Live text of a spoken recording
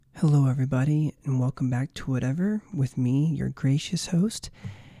Hello, everybody, and welcome back to Whatever with me, your gracious host,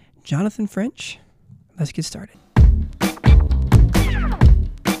 Jonathan French. Let's get started. I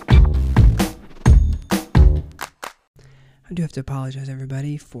do have to apologize,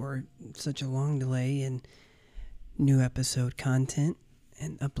 everybody, for such a long delay in new episode content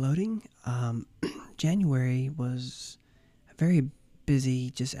and uploading. January was a very busy,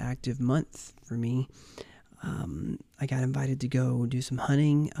 just active month for me. I got invited to go do some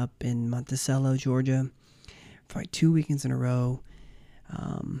hunting up in Monticello, Georgia for like 2 weekends in a row,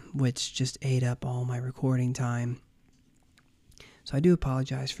 which just ate up all my recording time. So I do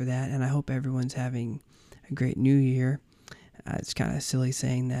apologize for that, and I hope everyone's having a great new year. It's kind of silly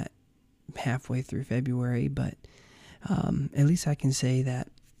saying that halfway through February, but at least I can say that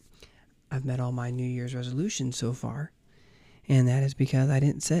I've met all my New Year's resolutions so far, and that is because I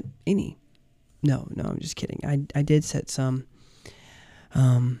didn't set any. No, I'm just kidding. I did set some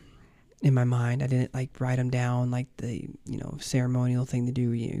in my mind. I didn't write them down like the ceremonial thing to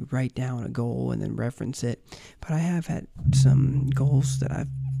do. You write down a goal and then reference it. But I have had some goals that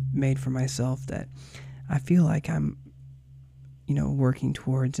I've made for myself that I feel like I'm working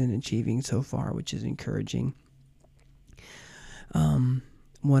towards and achieving so far, which is encouraging. One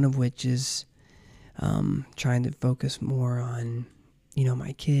of which is trying to focus more on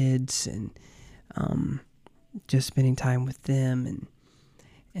my kids and just spending time with them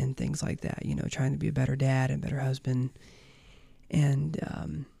and things like that, trying to be a better dad and better husband and,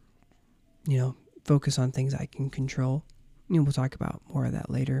 focus on things I can control. We'll talk about more of that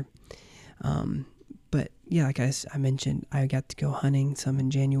later. But yeah, like I mentioned, I got to go hunting some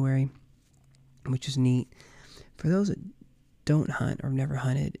in January, which is neat. For those that don't hunt or never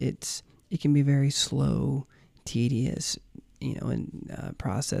hunted, it can be very slow, tedious, in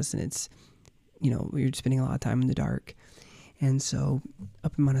process, and it's you're spending a lot of time in the dark. And so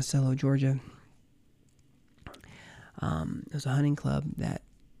up in Monticello, Georgia, there's a hunting club that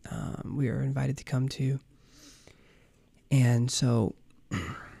we were invited to come to. And so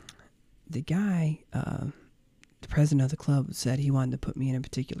the guy, the president of the club, said he wanted to put me in a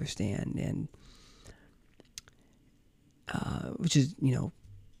particular stand, and which is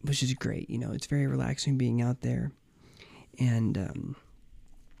great. It's very relaxing being out there. And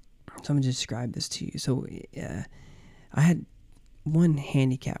so I'm going to describe this to you. So I had one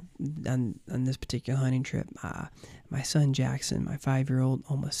handicap on this particular hunting trip. My son Jackson, my 5-year-old,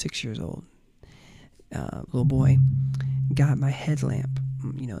 almost 6 years old, little boy, got my headlamp,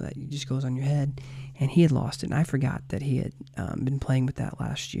 that just goes on your head, and he had lost it. And I forgot that he had been playing with that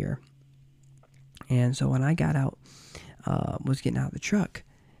last year. And so when I got out, was getting out of the truck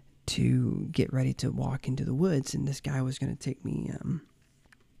to get ready to walk into the woods, and this guy was going to take me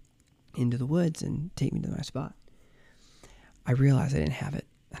into the woods and take me to my spot, I realized I didn't have it,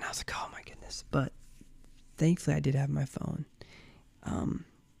 and I was like, oh my goodness. But thankfully I did have my phone.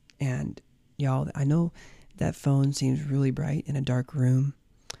 And y'all, I know that phone seems really bright in a dark room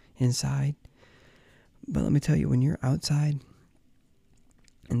inside, but let me tell you, when you're outside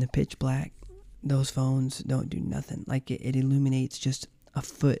in the pitch black, those phones don't do nothing. It illuminates just a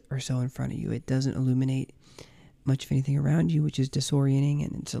foot or so in front of you. It doesn't illuminate much of anything around you, which is disorienting,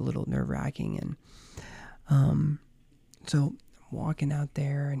 and it's a little nerve-wracking. And so I'm walking out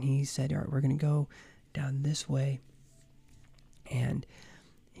there, and he said, all right, we're going to go down this way. And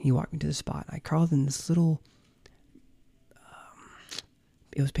he walked me to the spot. I crawled in this little,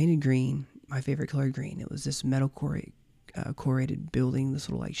 it was painted green, my favorite color green. It was this metal corrugated building, this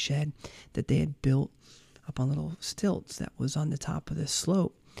little shed that they had built up on little stilts that was on the top of this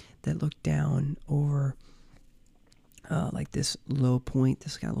slope that looked down over this low point,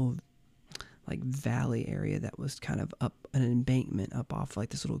 this kind of little valley area that was kind of up an embankment up off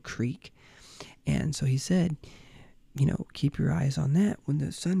this little creek. And so he said, keep your eyes on that. When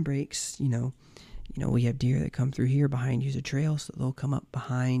the sun breaks, we have deer that come through here. Behind you's a trail, so they'll come up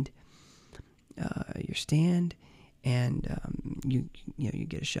behind your stand, and you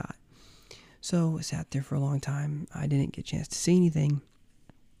get a shot. So I sat there for a long time. I didn't get a chance to see anything.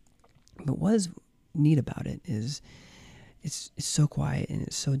 But what is neat about it is it's so quiet and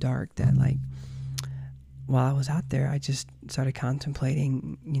it's so dark that while I was out there, I just started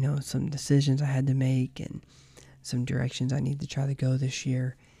contemplating, some decisions I had to make and some directions I need to try to go this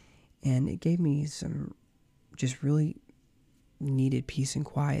year. And it gave me some just really needed peace and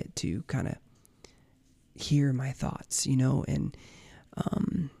quiet to kind of hear my thoughts, and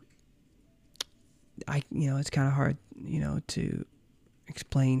it's kind of hard, to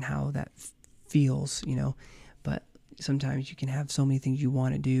explain how that feels, but sometimes you can have so many things you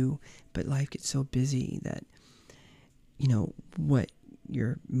want to do, but life gets so busy that, what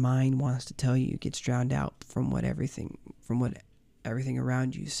your mind wants to tell you gets drowned out from what everything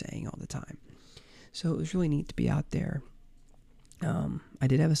around you is saying all the time. So it was really neat to be out there. I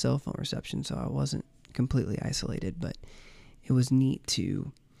did have a cell phone reception, so I wasn't completely isolated, but it was neat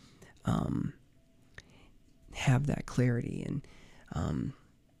to have that clarity, and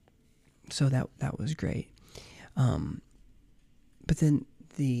so that was great. But then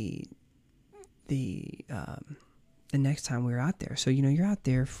the next time we were out there, so you're out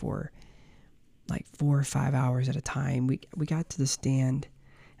there for like 4 or 5 hours at a time. We got to the stand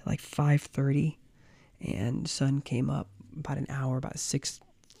at like 5:30, and the sun came up about an hour, about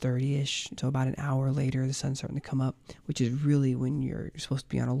 6:30ish. So about an hour later, the sun's starting to come up, which is really when you're supposed to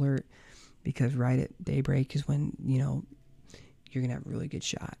be on alert, because right at daybreak is when you're gonna have a really good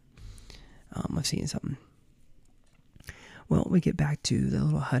shot of seeing something. Well, we get back to the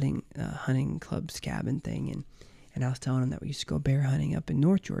little hunting club's cabin thing, and I was telling him that we used to go bear hunting up in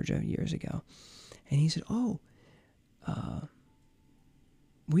North Georgia years ago, and he said, "Oh,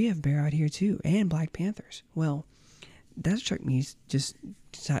 we have bear out here too, and black panthers." Well, that struck me just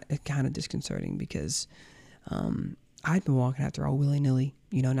kind of disconcerting, because I'd been walking out there all willy-nilly,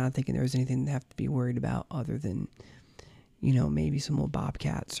 not thinking there was anything to have to be worried about other than, maybe some little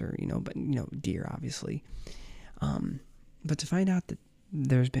bobcats or, but, deer, obviously. But to find out that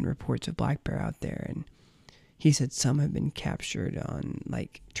there's been reports of black bear out there, and he said some have been captured on,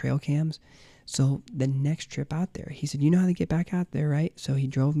 like, trail cams. So the next trip out there, he said, "You know how to get back out there, right?" So he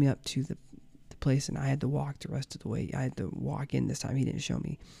drove me up to the place, and I had to walk the rest of the way. I had to walk in this time. He didn't show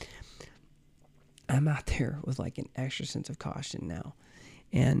me. I'm out there with like an extra sense of caution now,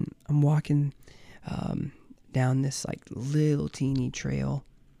 and I'm walking down this like little teeny trail.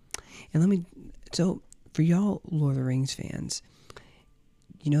 And so for y'all Lord of the Rings fans,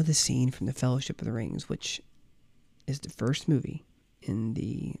 the scene from the Fellowship of the Rings, which is the first movie in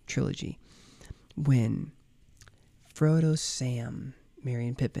the trilogy, when Frodo, Sam, Merry,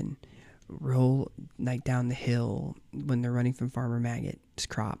 and Pippin roll like down the hill when they're running from Farmer Maggot's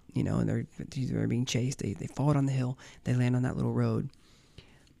crop, and they're being chased. They fall down the hill. They land on that little road,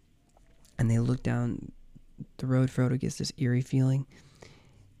 and they look down the road. Frodo gets this eerie feeling,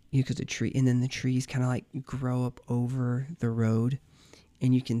 because the tree, and then the trees kind of like grow up over the road,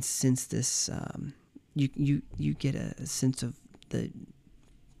 and you can sense this. You get a sense of the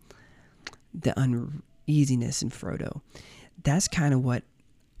uneasiness in Frodo. That's kind of what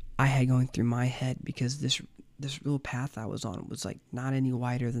I had going through my head, because this little path I was on was like not any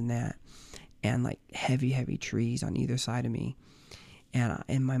wider than that, and like heavy trees on either side of me. And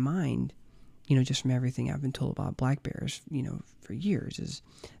in my mind, just from everything I've been told about black bears, for years, is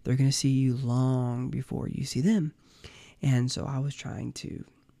they're going to see you long before you see them. And so I was trying to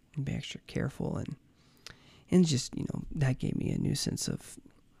be extra careful, and just, that gave me a new sense of,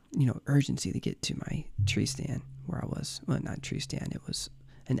 urgency to get to my tree stand where I was. Well, not tree stand, it was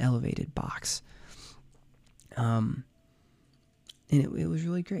an elevated box. And it was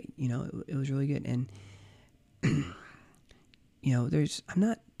really great. It was really good. And, I'm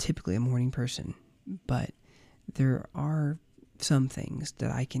not typically a morning person, but there are some things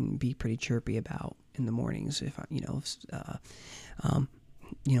that I can be pretty chirpy about in the mornings. If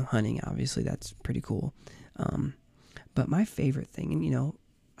hunting, obviously that's pretty cool. But my favorite thing, and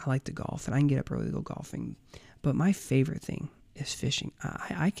I like to golf, and I can get up early to go golfing, but my favorite thing is fishing.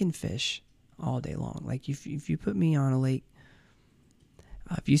 I can fish all day long. Like if you put me on a lake,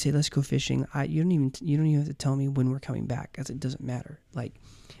 if you say let's go fishing, you don't even have to tell me when we're coming back, as it doesn't matter. Like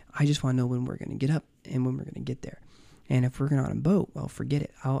I just want to know when we're going to get up and when we're going to get there. And if we're going on a boat, well, forget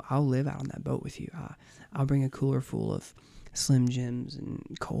it. I'll live out on that boat with you. I'll bring a cooler full of Slim Jims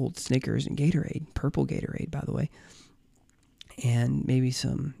and cold Snickers and Gatorade, purple Gatorade, by the way, and maybe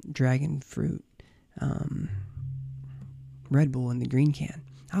some dragon fruit, Red Bull in the green can.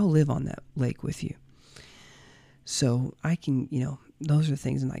 I'll live on that lake with you. So I can, those are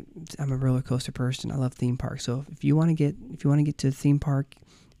things. And like, I'm a roller coaster person. I love theme parks. So if you want to get to the theme park,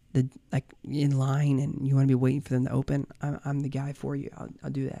 in line, and you want to be waiting for them to open, I'm the guy for you. I'll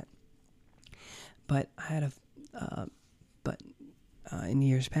do that. But I had in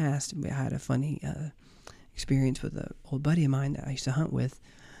years past, I had a funny experience with an old buddy of mine that I used to hunt with.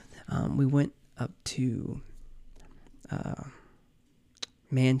 We went up to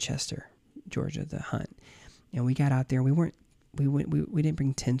Manchester, Georgia, to hunt, and we got out there. We didn't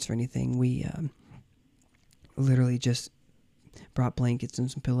bring tents or anything. We literally just brought blankets and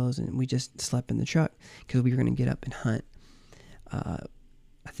some pillows, and we just slept in the truck because we were going to get up and hunt.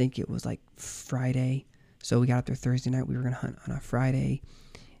 I think it was like Friday, so we got up there Thursday night. We were going to hunt on a Friday,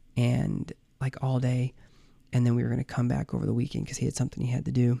 and like all day, and then we were going to come back over the weekend because he had something he had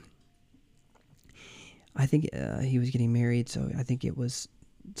to do. I think he was getting married, so I think it was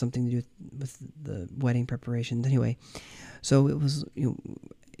something to do with the wedding preparations. Anyway, so it was,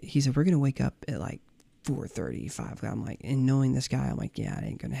 he said, we're going to wake up at like 4:30, 5. I'm like, and knowing this guy, I'm like, yeah, it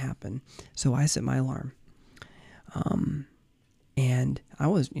ain't going to happen. So I set my alarm. And I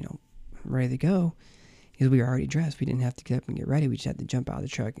was, ready to go because we were already dressed. We didn't have to get up and get ready. We just had to jump out of the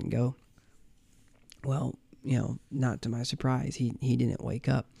truck and go. Well, not to my surprise, he didn't wake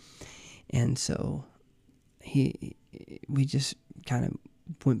up. And so we just kind of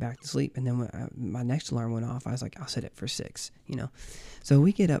went back to sleep. And then when my next alarm went off, I was like, I'll set it for 6, So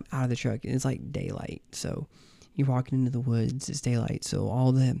we get up out of the truck, and it's like daylight. So you're walking into the woods, it's daylight. So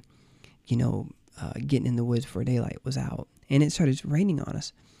all the, getting in the woods before daylight was out. And it started raining on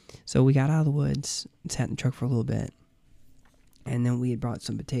us. So we got out of the woods, sat in the truck for a little bit. And then we had brought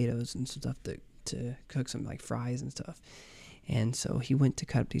some potatoes and some stuff to cook some like fries and stuff. And so he went to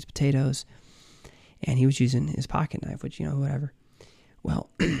cut up these potatoes, and he was using his pocket knife, which, whatever. Well,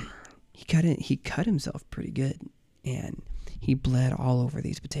 he cut himself pretty good, and he bled all over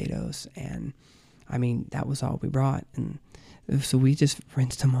these potatoes. And I mean, that was all we brought. And so we just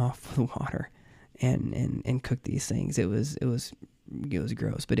rinsed them off with water and cooked these things. It was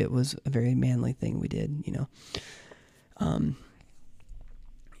gross, but it was a very manly thing we did,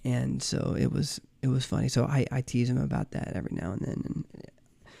 and so it was funny. So I tease him about that every now and then. And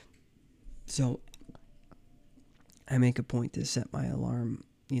so I make a point to set my alarm,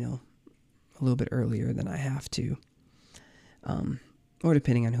 a little bit earlier than I have to. Or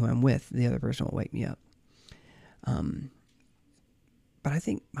depending on who I'm with, the other person will wake me up. But I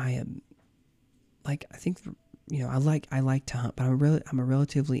think I like to hunt, but I'm a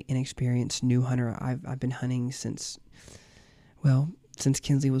relatively inexperienced new hunter. I've been hunting since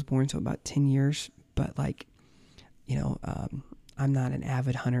Kinsley was born, so about 10 years. But I'm not an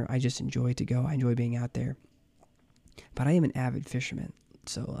avid hunter. I just enjoy to go. I enjoy being out there. But I am an avid fisherman.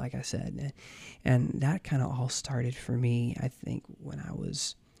 So like I said, and that kind of all started for me, I think, when I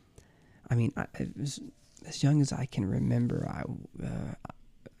was as young as I can remember.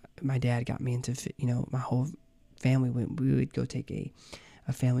 My dad got me into, my whole family, we would go take a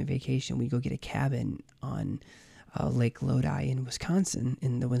family vacation. We'd go get a cabin on Lake Lodi in Wisconsin,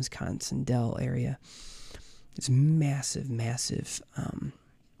 in the Wisconsin Dell area. It's massive,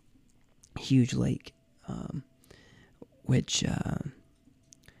 huge lake, which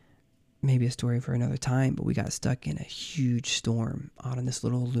maybe a story for another time, but we got stuck in a huge storm out on this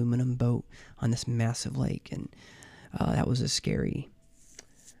little aluminum boat on this massive lake, and that was a scary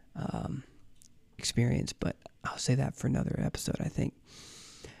experience, but I'll say that for another episode, I think.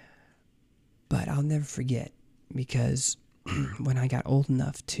 But I'll never forget, because when I got old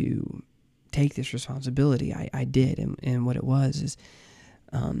enough to take this responsibility, I did, and what it was is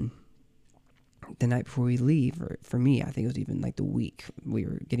the night before we leave, or for me, I think it was even like the week we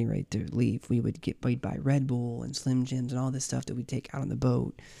were getting ready to leave, we'd buy Red Bull and Slim Jims and all this stuff that we'd take out on the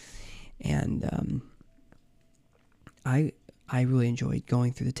boat. And I really enjoyed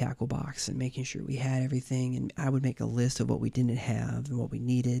going through the tackle box and making sure we had everything, and I would make a list of what we didn't have and what we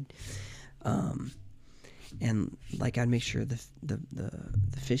needed. And like I'd make sure the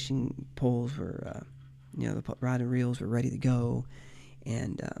fishing poles were, the rod and reels were ready to go,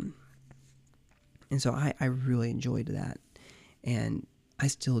 and so I really enjoyed that, and I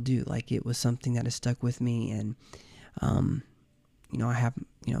still do. Like, it was something that has stuck with me, and I have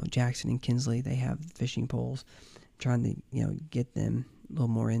Jackson and Kinsley, they have fishing poles. I'm trying to get them a little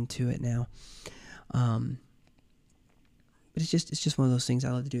more into it now. But it's just one of those things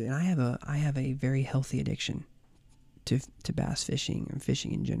I love to do, and I have a very healthy addiction to bass fishing and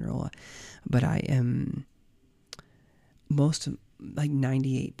fishing in general. But I am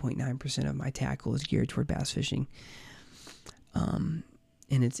 98.9% of my tackle is geared toward bass fishing. And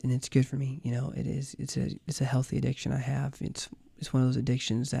it's good for me. It is. It's a healthy addiction I have. It's one of those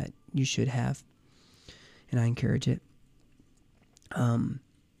addictions that you should have, and I encourage it.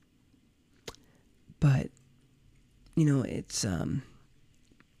 But it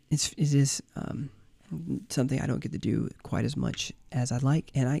is something I don't get to do quite as much as I'd like,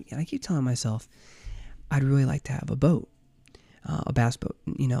 and I keep telling myself I'd really like to have a boat, a bass boat,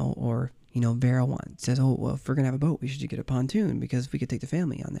 or Vera says, oh, well, if we're gonna have a boat, we should get a pontoon because we could take the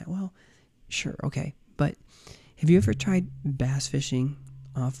family on that. Well, sure, okay, but have you ever tried bass fishing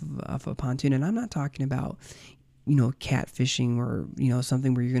off of a pontoon? And I'm not talking about catfishing or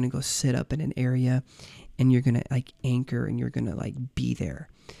something where you're gonna go sit up in an area and you're gonna like anchor and you're gonna like be there.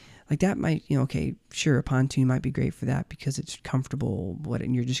 Like that might, okay, sure, a pontoon might be great for that because it's comfortable,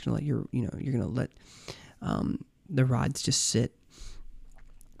 and you're just gonna let you're gonna let The rods just sit.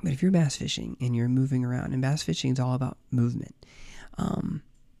 But if you're bass fishing and you're moving around, and bass fishing is all about movement,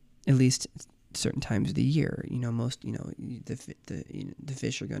 at least certain times of the year, most, the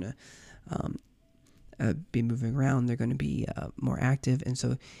fish are going to be moving around. They're going to be more active. And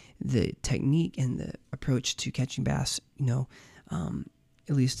so the technique and the approach to catching bass,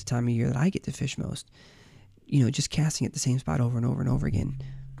 at least the time of year that I get to fish most, just casting at the same spot over and over and over again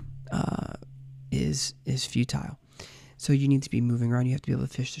is futile. So you need to be moving around. You have to be able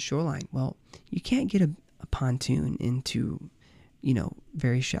to fish the shoreline. Well, you can't get a pontoon into,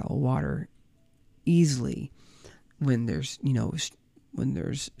 very shallow water easily when there's, when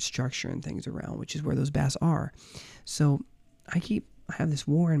there's structure and things around, which is where those bass are. So I have this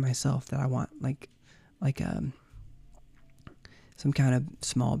war in myself that I want some kind of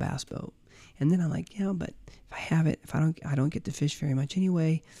small bass boat. And then I'm like, but if I have it, if I don't get to fish very much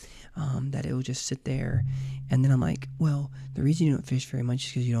anyway, that it will just sit there. And then I'm like, well, the reason you don't fish very much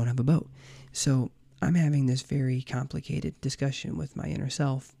is because you don't have a boat. So I'm having this very complicated discussion with my inner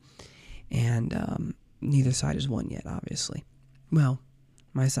self, and neither side has won yet, obviously. Well,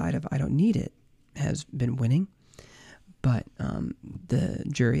 my side of I don't need it has been winning, but the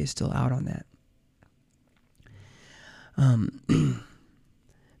jury is still out on that.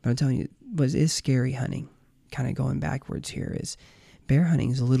 But I'm telling you, what is scary hunting, kind of going backwards here, is bear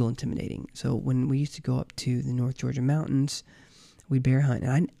hunting is a little intimidating. So when we used to go up to the North Georgia mountains, we bear hunt,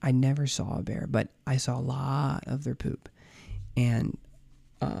 and I never saw a bear, but I saw a lot of their poop. And,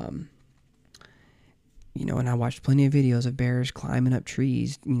 and I watched plenty of videos of bears climbing up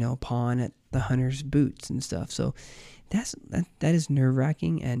trees, pawing at the hunters' boots and stuff. So that is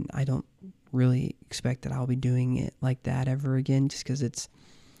nerve-wracking, and I don't really expect that I'll be doing it like that ever again, just because it's,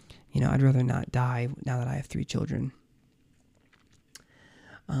 I'd rather not die now that I have 3 children.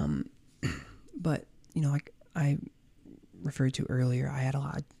 But, like I referred to earlier, I had a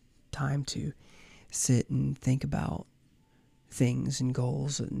lot of time to sit and think about things and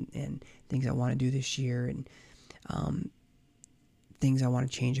goals and things I want to do this year, and things I want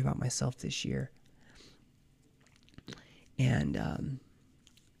to change about myself this year. And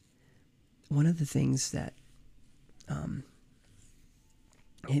one of the things that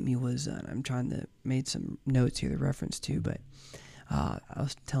hit me was, I'm trying to made some notes here to reference to, but I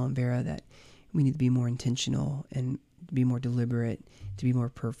was telling Vera that we need to be more intentional and be more deliberate, to be more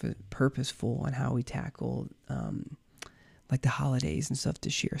purposeful on how we tackle like the holidays and stuff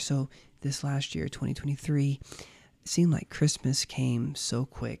this year. So this last year, 2023, it seemed like Christmas came so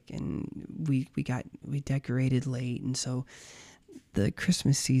quick, and we decorated late, and so the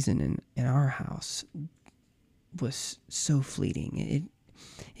Christmas season in our house was so fleeting.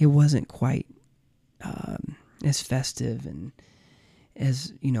 It wasn't quite as festive and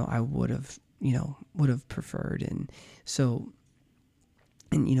as I would have preferred, and so,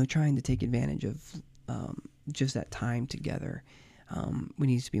 and trying to take advantage of just that time together, we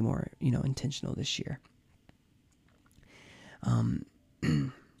need to be more intentional this year.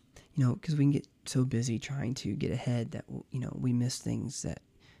 Because we can get so busy trying to get ahead that we miss things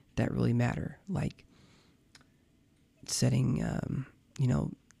that really matter, like setting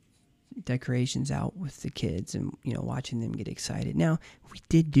decorations out with the kids and watching them get excited. Now, we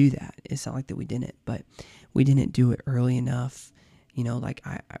did do that. It's not like that we didn't, but we didn't do it early enough, like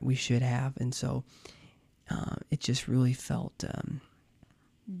we should have, and so it just really felt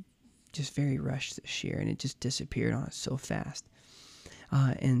just very rushed this year, and it just disappeared on us so fast.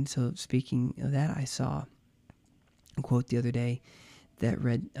 And so, speaking of that, I saw a quote the other day that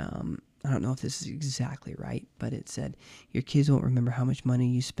read, I don't know if this is exactly right, but it said, "Your kids won't remember how much money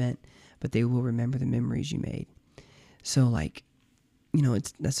you spent, but they will remember the memories you made." So, like,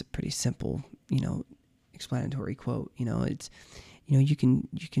 that's a pretty simple, explanatory quote. It's, you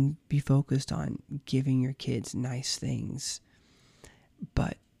can be focused on giving your kids nice things,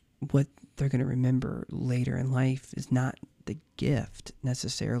 but what they're going to remember later in life is not the gift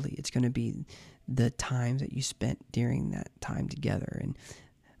necessarily. It's going to be the time that you spent during that time together. And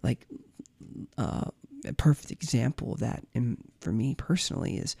like a perfect example of that, and for me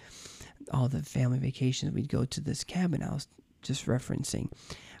personally, is all the family vacations we'd go to this cabin I was just referencing.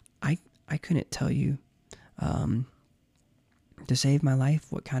 I couldn't tell you to save my life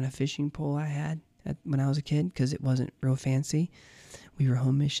what kind of fishing pole I had when I was a kid, because it wasn't real fancy. We were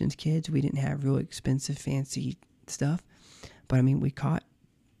home missions kids. We didn't have real expensive fancy stuff, but we caught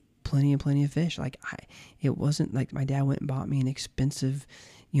plenty of fish. Like it wasn't like my dad went and bought me an expensive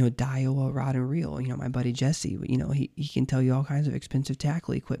Daiwa rod and reel. My buddy Jesse, he can tell you all kinds of expensive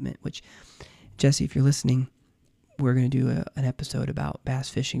tackle equipment, which, Jesse, if you're listening, we're going to do an episode about bass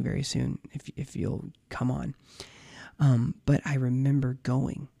fishing very soon, if you'll come on. But I remember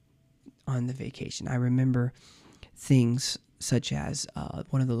going on the vacation. I remember things such as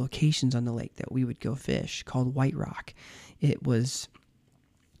one of the locations on the lake that we would go fish called White Rock. It was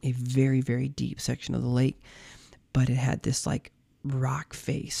a very, very deep section of the lake, but it had this like rock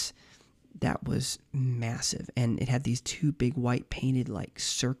face that was massive, and it had these two big white painted like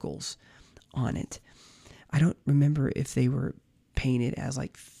circles on it. I don't remember if they were painted as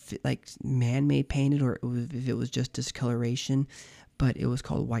like man-made painted, or if it was just discoloration, but it was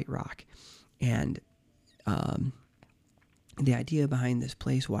called White Rock. And the idea behind this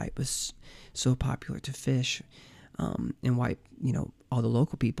place, why it was so popular to fish, and why, you know, all the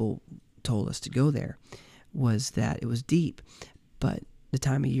local people told us to go there, was that it was deep, but the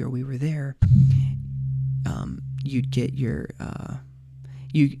time of year we were there, you'd get your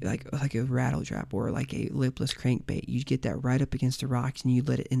like a rattle trap or like a lipless crankbait. You'd get that right up against the rocks, and you'd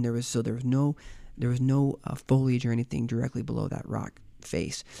let it in. There was no foliage or anything directly below that rock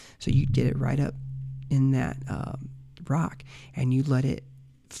face, so you'd get it right up in that rock, and you'd let it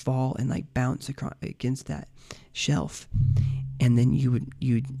fall and like bounce across against that shelf, and then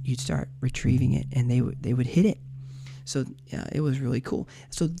you'd start retrieving it, and they would hit it. So it was really cool.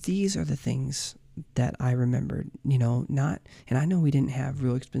 So these are the things that I remembered, you know, and I know we didn't have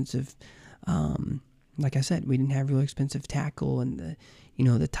real expensive, like I said, we didn't have real expensive tackle and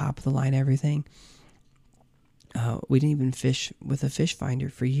the top of the line everything. We didn't even fish with a fish finder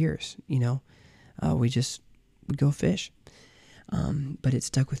for years, you know. We just would go fish. But it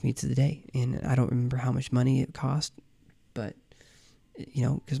stuck with me to the day, and I don't remember how much money it cost, but, you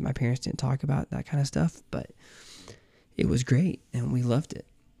know, because my parents didn't talk about that kind of stuff, but it was great, and we loved it.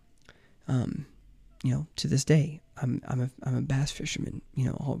 You know, to this day, I'm a bass fisherman, you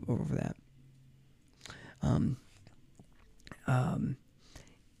know, all over that.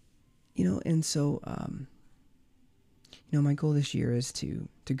 You know, and so, you know, my goal this year is to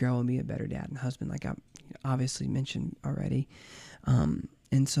grow and be a better dad and husband, like I obviously mentioned already.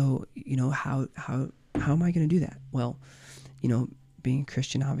 And so, you know, how am I going to do that? Well, you know, being a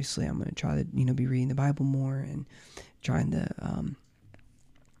Christian, obviously, I'm going to try to, you know, be reading the Bible more and trying to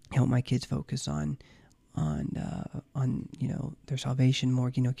help my kids focus on you know, their salvation more.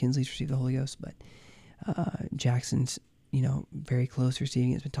 You know, Kinsley's received the Holy Ghost, but Jackson's, you know, very close to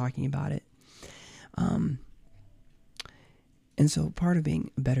receiving it, has been talking about it. And so part of being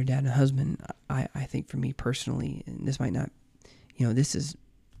a better dad and husband, I think for me personally, and this might not, you know, I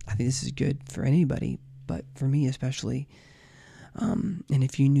think this is good for anybody, but for me especially, and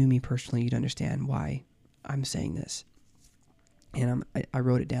if you knew me personally, you'd understand why I'm saying this. And I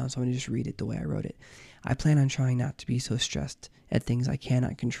wrote it down, so I'm going to just read it the way I wrote it. I plan on trying not to be so stressed at things I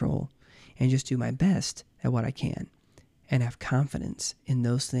cannot control, and just do my best at what I can, and have confidence in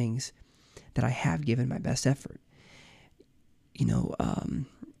those things that I have given my best effort. You know,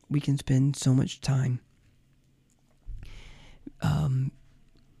 we can spend so much time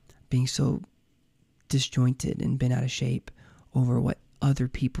being so disjointed and bent out of shape over what other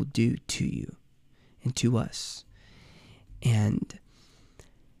people do to you and to us. And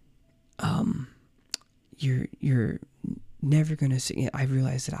you're never going to see. I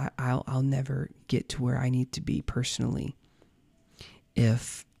realize that I'll never get to where I need to be personally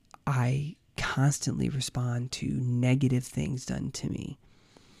if I constantly respond to negative things done to me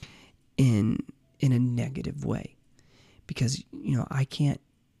in a negative way, because, you know, I can't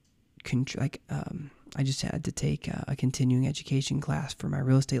I just had to take a continuing education class for my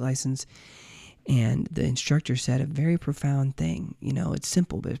real estate license, and the instructor said a very profound thing. You know, it's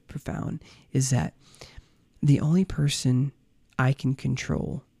simple but it's profound, is that the only person I can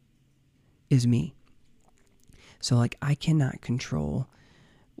control is me. So, like, I cannot control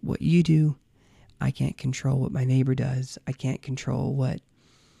what you do. I can't control what my neighbor does. I can't control what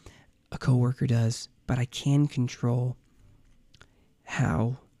a coworker does, but I can control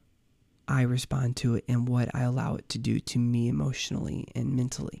how I respond to it and what I allow it to do to me emotionally and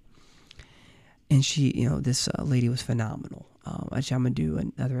mentally. And she, you know, this lady was phenomenal. Actually, I'm going to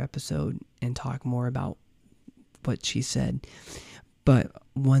do another episode and talk more about what she said. But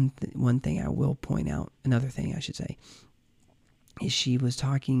one thing I will point out, another thing I should say, is she was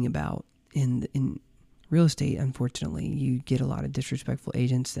talking about in real estate, unfortunately, you get a lot of disrespectful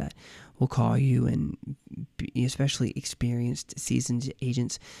agents that will call you, and especially experienced, seasoned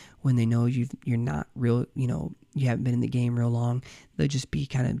agents, when they know you're not real, you know, you haven't been in the game real long, they'll just be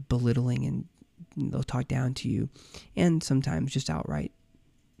kind of belittling, and they'll talk down to you, and sometimes just outright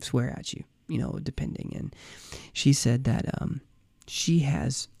swear at you, you know, depending. And she said that she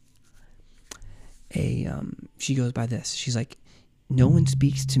has she goes by this. She's like, no one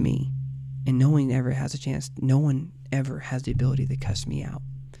speaks to me, and no one ever has a chance. No one ever has the ability to cuss me out,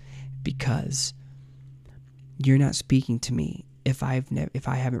 because you're not speaking to me if I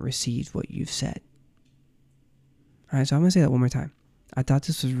haven't received what you've said. All right, so I'm gonna say that one more time. I thought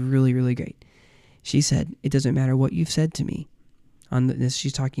this was really, really great. She said, it doesn't matter what you've said to me. On this,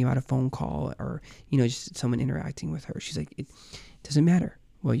 she's talking about a phone call, or just someone interacting with her. She's like, it doesn't matter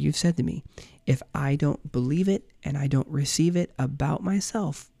what you've said to me. If I don't believe it and I don't receive it about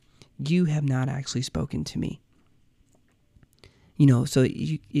myself, you have not actually spoken to me. So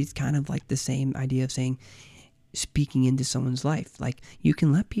it's kind of like the same idea of saying, speaking into someone's life. Like, you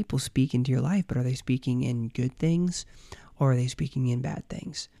can let people speak into your life, but are they speaking in good things, or are they speaking in bad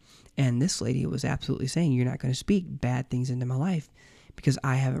things? And this lady was absolutely saying, you're not going to speak bad things into my life because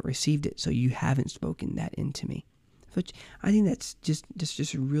I haven't received it, so you haven't spoken that into me. Which I think that's just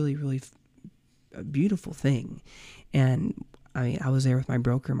a really, really a beautiful thing. And I mean, I was there with my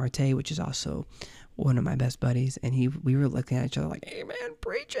broker, Marte, which is also one of my best buddies, and we were looking at each other like, hey man,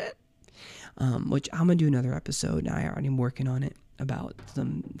 preach it. Which I'm going to do another episode, and I already am working on it, about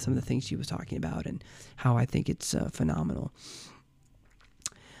some of the things she was talking about and how I think it's phenomenal.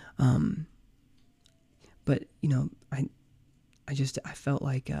 But I felt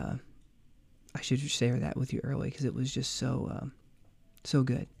like I should share that with you early, because it was just so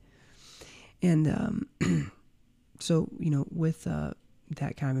good. And so with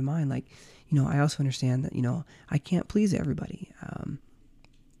that kind of in mind, like, I also understand that I can't please everybody.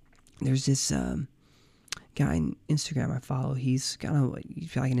 There's this guy on Instagram I follow. He's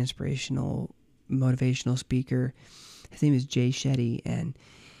he's like an inspirational, motivational speaker. His name is Jay Shetty, and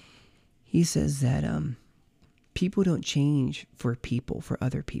he says that people don't change for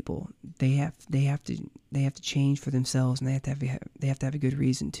other people. They have to change for themselves, and they have to have a good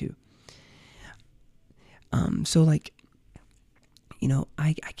reason to. So like,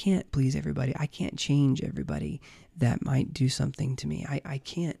 I can't please everybody. I can't change everybody that might do something to me. I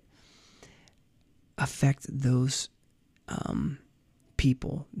can't affect those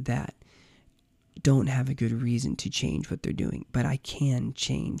people that don't have a good reason to change what they're doing, but I can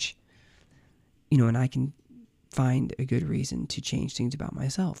change, and I can find a good reason to change things about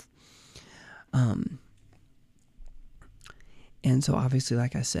myself. And so obviously,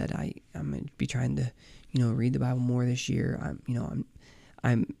 like I said, I'm going to be trying to, read the Bible more this year.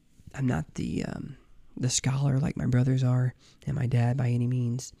 I'm not the scholar like my brothers are and my dad by any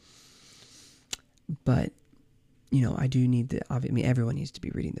means. But, I do need everyone needs to be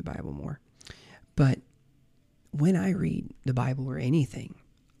reading the Bible more. But when I read the Bible or anything,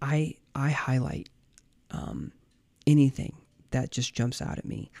 I highlight anything that just jumps out at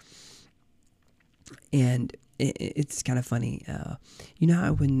me. And it's kind of funny. How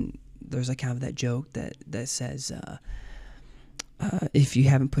when there's like kind of that joke that says, if you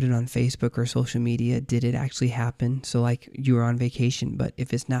haven't put it on Facebook or social media, did it actually happen? So like, you were on vacation, but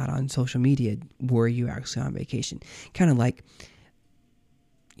if it's not on social media, were you actually on vacation? Kind of like,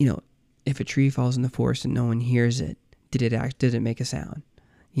 if a tree falls in the forest and no one hears it, did it make a sound?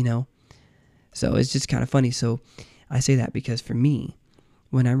 So it's just kind of funny. So I say that because for me,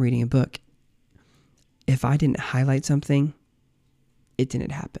 when I'm reading a book, if I didn't highlight something, it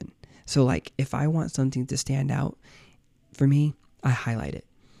didn't happen. So like, if I want something to stand out for me, I highlight it.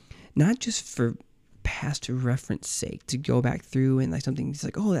 Not just for past reference sake, to go back through and like something's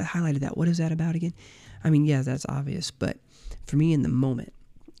like, oh, that highlighted that. What is that about again? I mean, yeah, that's obvious. But for me in the moment,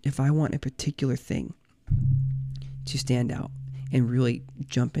 if I want a particular thing to stand out and really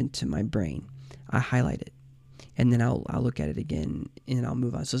jump into my brain, I highlight it. And then I'll look at it again and I'll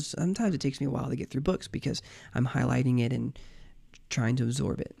move on. So sometimes it takes me a while to get through books because I'm highlighting it and trying to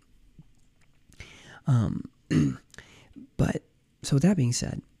absorb it. But so with that being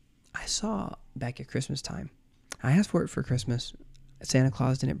said, I saw back at Christmas time, I asked for it for Christmas. Santa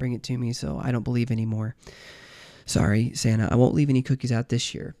Claus didn't bring it to me, so I don't believe anymore. Sorry, Santa, I won't leave any cookies out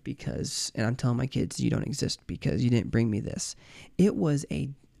this year and I'm telling my kids you don't exist because you didn't bring me this. It was a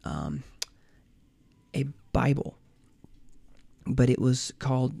Bible, but it was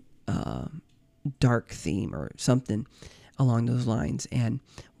called Dark Theme or something along those lines. And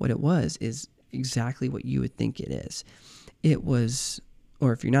what it was is exactly what you would think it is. It was,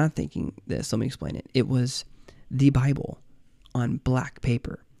 or if you're not thinking this, let me explain it. It was the Bible on black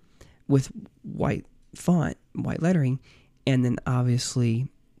paper with white font, white lettering, and then obviously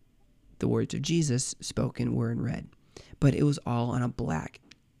the words of Jesus spoken were in red. But it was all on a black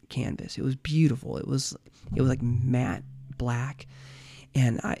canvas. It was beautiful. It was like matte black.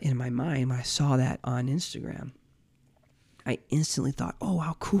 And in my mind, when I saw that on Instagram, I instantly thought, oh,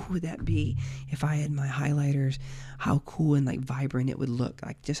 how cool would that be if I had my highlighters? How cool and like vibrant it would look.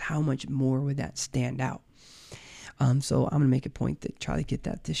 Like just how much more would that stand out? So I'm gonna make a point to try to get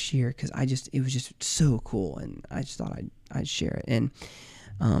that this year because it was just so cool, and I just thought I'd share it. And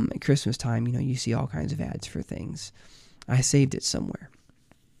at Christmas time, you see all kinds of ads for things. I saved it somewhere.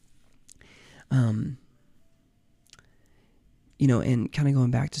 And kind of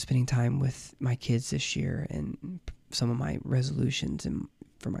going back to spending time with my kids this year and some of my resolutions and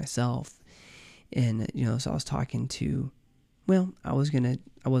for myself. And, so I was talking to, I wasn't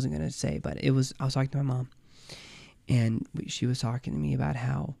going to say, but I was talking to my mom, and she was talking to me about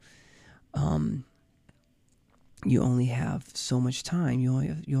how, you only have so much time.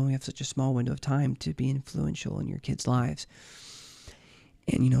 You only have such a small window of time to be influential in your kids' lives.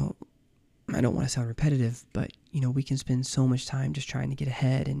 And, I don't want to sound repetitive, but, we can spend so much time just trying to get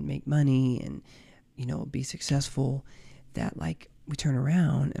ahead and make money and, be successful that, like, we turn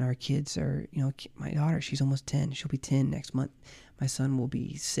around and our kids are, my daughter, she's almost 10. She'll be 10 next month. My son will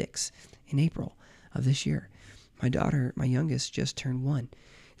be 6 in April of this year. My daughter, my youngest, just turned 1.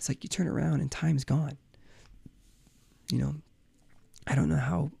 It's like you turn around and time's gone. I don't know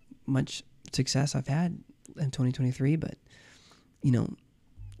how much success I've had in 2023, but,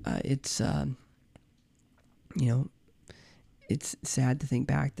 it's, it's sad to think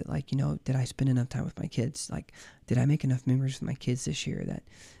back that, like, did I spend enough time with my kids? Like, did I make enough memories with my kids this year that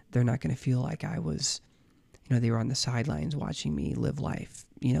they're not going to feel like I was, they were on the sidelines watching me live life,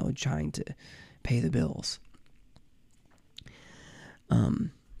 trying to pay the bills.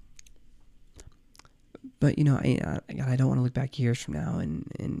 But, I don't want to look back years from now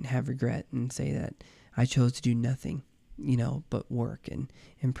and have regret and say that I chose to do nothing, but work and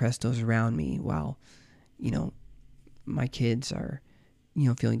impress those around me while, my kids are,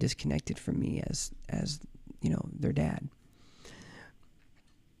 feeling disconnected from me as their dad.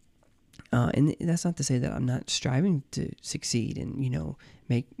 And that's not to say that I'm not striving to succeed and,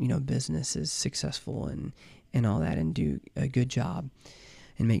 make, businesses successful and all that and do a good job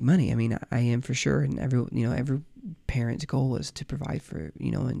and make money. I mean, I am for sure. And every parent's goal is to provide for,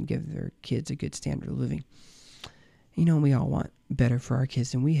 and give their kids a good standard of living. We all want better for our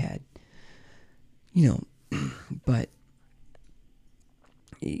kids than we had, but,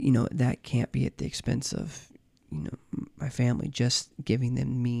 that can't be at the expense of, my family, just giving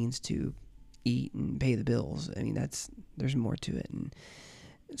them means to eat and pay the bills. I mean, there's more to it. And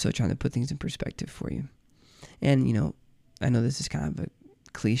so trying to put things in perspective for you. And, I know this is kind of a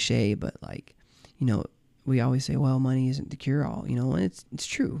cliche, but like, we always say, well, money isn't the cure all, and it's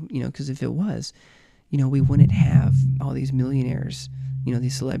true, because if it was, we wouldn't have all these millionaires,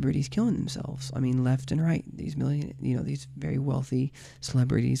 these celebrities killing themselves. I mean, left and right, these very wealthy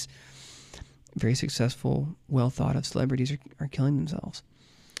celebrities, very successful, well thought of celebrities are killing themselves.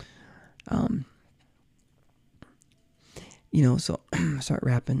 So start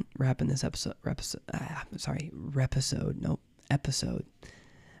wrapping this episode. Episode.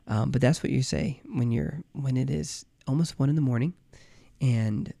 But that's what you say when it is almost 1 a.m.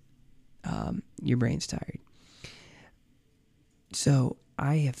 and your brain's tired. So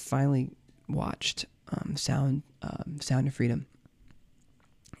I have finally watched Sound of Freedom,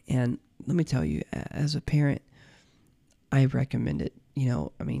 and let me tell you, as a parent, I recommend it.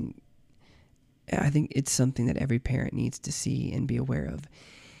 I think it's something that every parent needs to see and be aware of.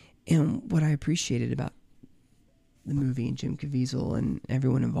 And what I appreciated about the movie and Jim Caviezel and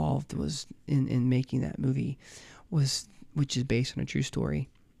everyone involved was in making that movie which is based on a true story,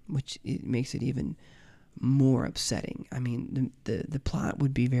 which it makes it even more upsetting. I mean, the plot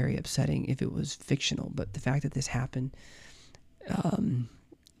would be very upsetting if it was fictional, but the fact that this happened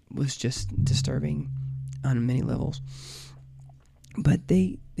was just disturbing on many levels. But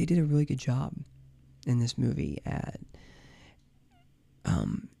they did a really good job in this movie at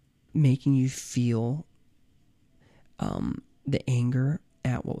making you feel the anger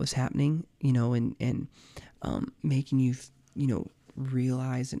at what was happening, and making you,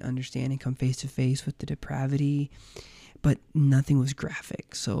 realize and understand and come face to face with the depravity, but nothing was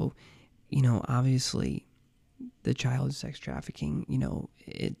graphic. So, obviously the child sex trafficking,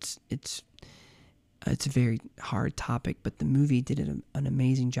 it's a very hard topic, but the movie did an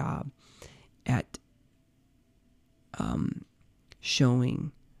amazing job at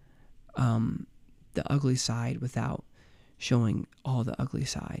showing the ugly side without showing all the ugly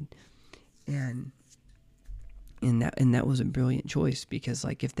side. And that was a brilliant choice, because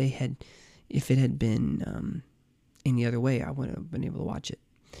like if it had been any other way, I wouldn't have been able to watch it.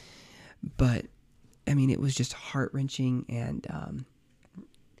 But I mean, it was just heart-wrenching, and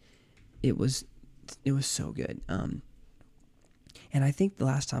it was so good. And I think the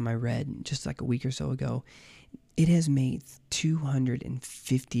last time I read, just like a week or so ago, it has made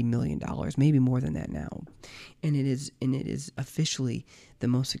 $250 million, maybe more than that now. And it is officially the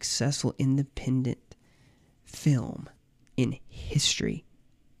most successful independent film in history.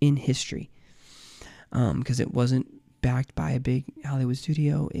 Because it wasn't backed by a big Hollywood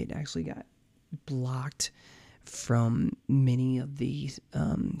studio. It actually got blocked from many of these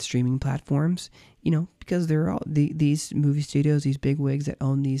streaming platforms, because they're all these movie studios, these big wigs that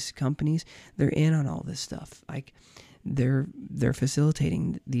own these companies, they're in on all this stuff. Like they're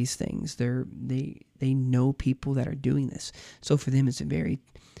facilitating these things. They know people that are doing this. So for them, it's a very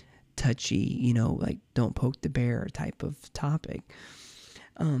touchy, like don't poke the bear type of topic.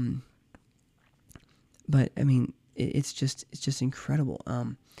 But I mean, it's just incredible.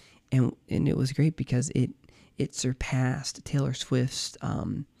 And it was great because it surpassed Taylor Swift's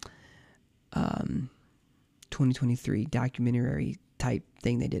 2023 documentary type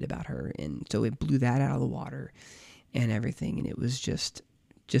thing they did about her, and so it blew that out of the water and everything, and it was just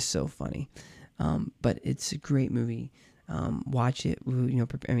so funny. But it's a great movie. Watch it.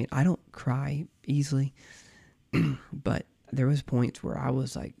 I mean, I don't cry easily, but there was points where I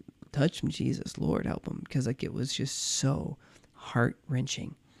was like, touch him, Jesus, Lord help him, because like it was just so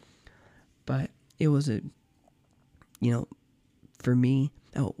heart-wrenching. But it was for me,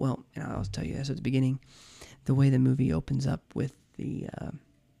 and I'll tell you, as at the beginning, the way the movie opens up with the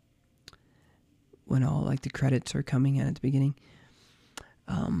when all like the credits are coming in at the beginning,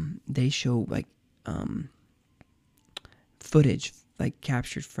 they show like footage like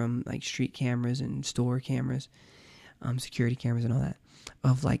captured from like street cameras and store cameras, security cameras and all that,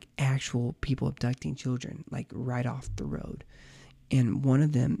 of like actual people abducting children like right off the road. And one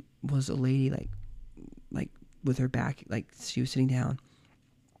of them was a lady like with her back, like she was sitting down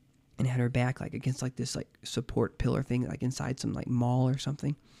and had her back like against like this like support pillar thing, like inside some like mall or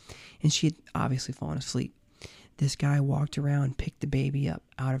something, and she had obviously fallen asleep. This guy walked around, picked the baby up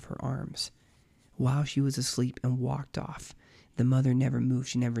out of her arms while she was asleep and walked off. The mother never moved.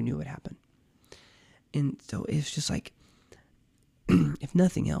 She never knew what happened. And so it's just like, if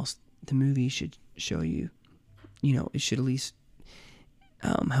nothing else, the movie should show you, it should at least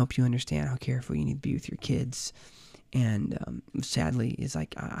help you understand how careful you need to be with your kids. And sadly, it's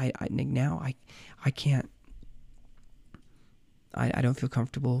like I can't. I don't feel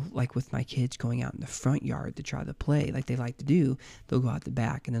comfortable like with my kids going out in the front yard to try to play like they like to do. They'll go out the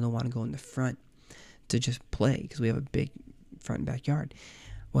back and then they'll want to go in the front to just play because we have a big front and backyard.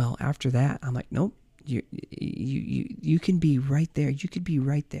 Well, after that, I'm like, nope. You can be right there. You could be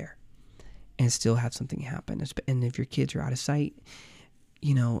right there, and still have something happen. And if your kids are out of sight,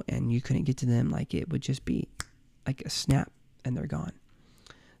 and you couldn't get to them, like it would just be like a snap and they're gone.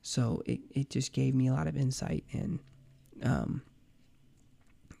 So it just gave me a lot of insight and,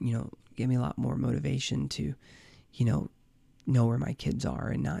 gave me a lot more motivation to, know where my kids are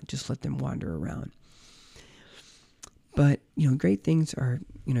and not just let them wander around. But, great things are,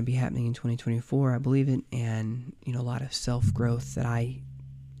 be happening in 2024. I believe it. And, a lot of self-growth that I,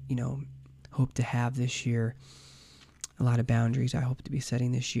 hope to have this year. A lot of boundaries I hope to be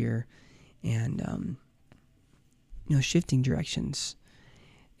setting this year. And, shifting directions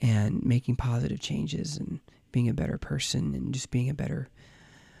and making positive changes and being a better person and just being a better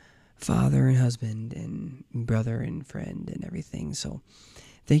father and husband and brother and friend and everything. So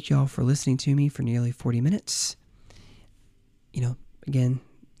thank you all for listening to me for nearly 40 minutes. Again,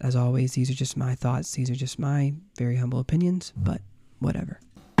 as always, these are just my thoughts. These are just my very humble opinions, but whatever.